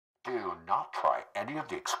do not try any of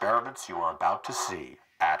the experiments you are about to see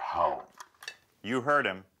at home. You heard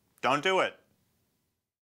him. Don't do it.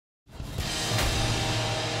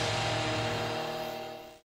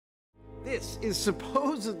 This is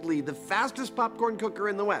supposedly the fastest popcorn cooker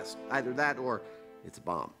in the West. Either that or it's a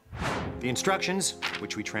bomb. The instructions,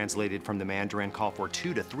 which we translated from the Mandarin, call for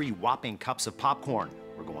 2 to 3 whopping cups of popcorn.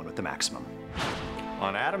 We're going with the maximum.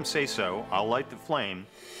 On Adam's say-so, I'll light the flame,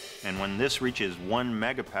 and when this reaches 1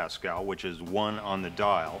 megapascal, which is 1 on the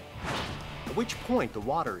dial, At which point the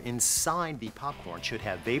water inside the popcorn should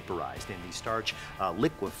have vaporized and the starch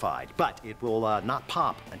liquefied, but it will not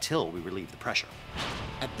pop until we relieve the pressure.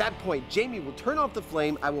 At that point, Jamie will turn off the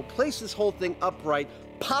flame, I will place this whole thing upright,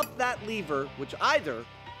 pop that lever, which either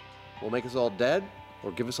will make us all dead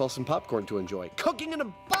or give us all some popcorn to enjoy. Cooking in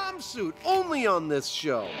a bomb suit, only on this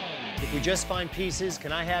show. If we just find pieces,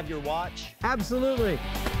 can I have your watch? Absolutely.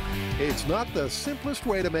 It's not the simplest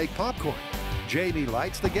way to make popcorn. Jamie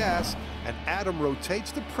lights the gas, and Adam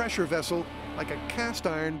rotates the pressure vessel like a cast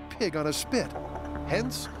iron pig on a spit.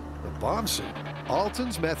 Hence, the bomb suit.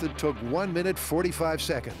 Alton's method took 1 minute 45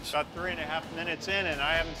 seconds. about 3.5 minutes in, and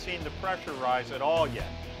I haven't seen the pressure rise at all yet.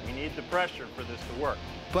 We need the pressure for this to work.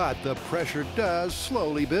 But the pressure does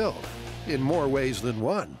slowly build, in more ways than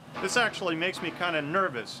one. This actually makes me kind of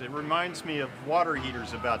nervous. It reminds me of water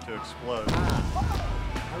heaters about to explode.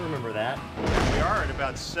 I remember that. We are at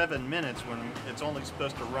about 7 minutes when it's only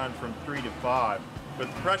supposed to run from 3 to 5. But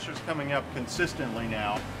the pressure's coming up consistently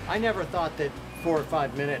now. I never thought that 4 or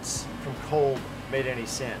 5 minutes from cold made any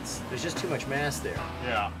sense. There's just too much mass there.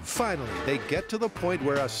 Yeah. Finally, they get to the point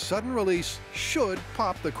where a sudden release should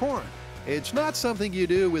pop the corn. It's not something you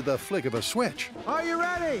do with the flick of a switch. Are you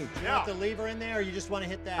ready? You want the lever in there, or you just want to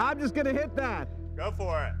hit that? I'm just gonna hit that. Go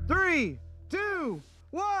for it. 3, 2,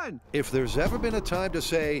 1. If there's ever been a time to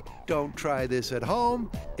say, don't try this at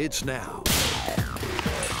home, it's now.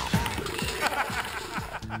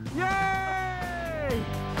 Yay!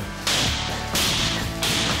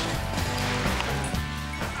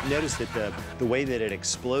 Notice that the way that it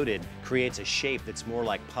exploded creates a shape that's more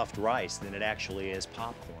like puffed rice than it actually is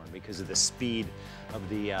popcorn because of the speed of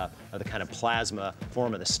the kind of plasma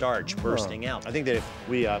form of the starch bursting out. I think that if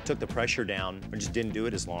we took the pressure down or just didn't do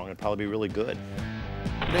it as long, it'd probably be really good.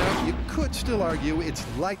 Now, you could still argue it's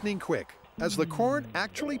lightning quick, as the corn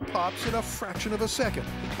actually pops in a fraction of a second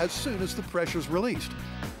as soon as the pressure's released.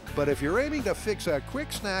 But if you're aiming to fix a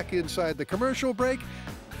quick snack inside the commercial break,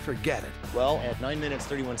 forget it. Well, at 9 minutes,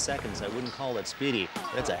 31 seconds, I wouldn't call it speedy.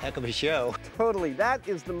 That's a heck of a show. Totally. That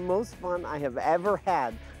is the most fun I have ever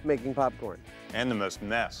had making popcorn. And the most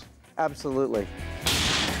mess. Absolutely.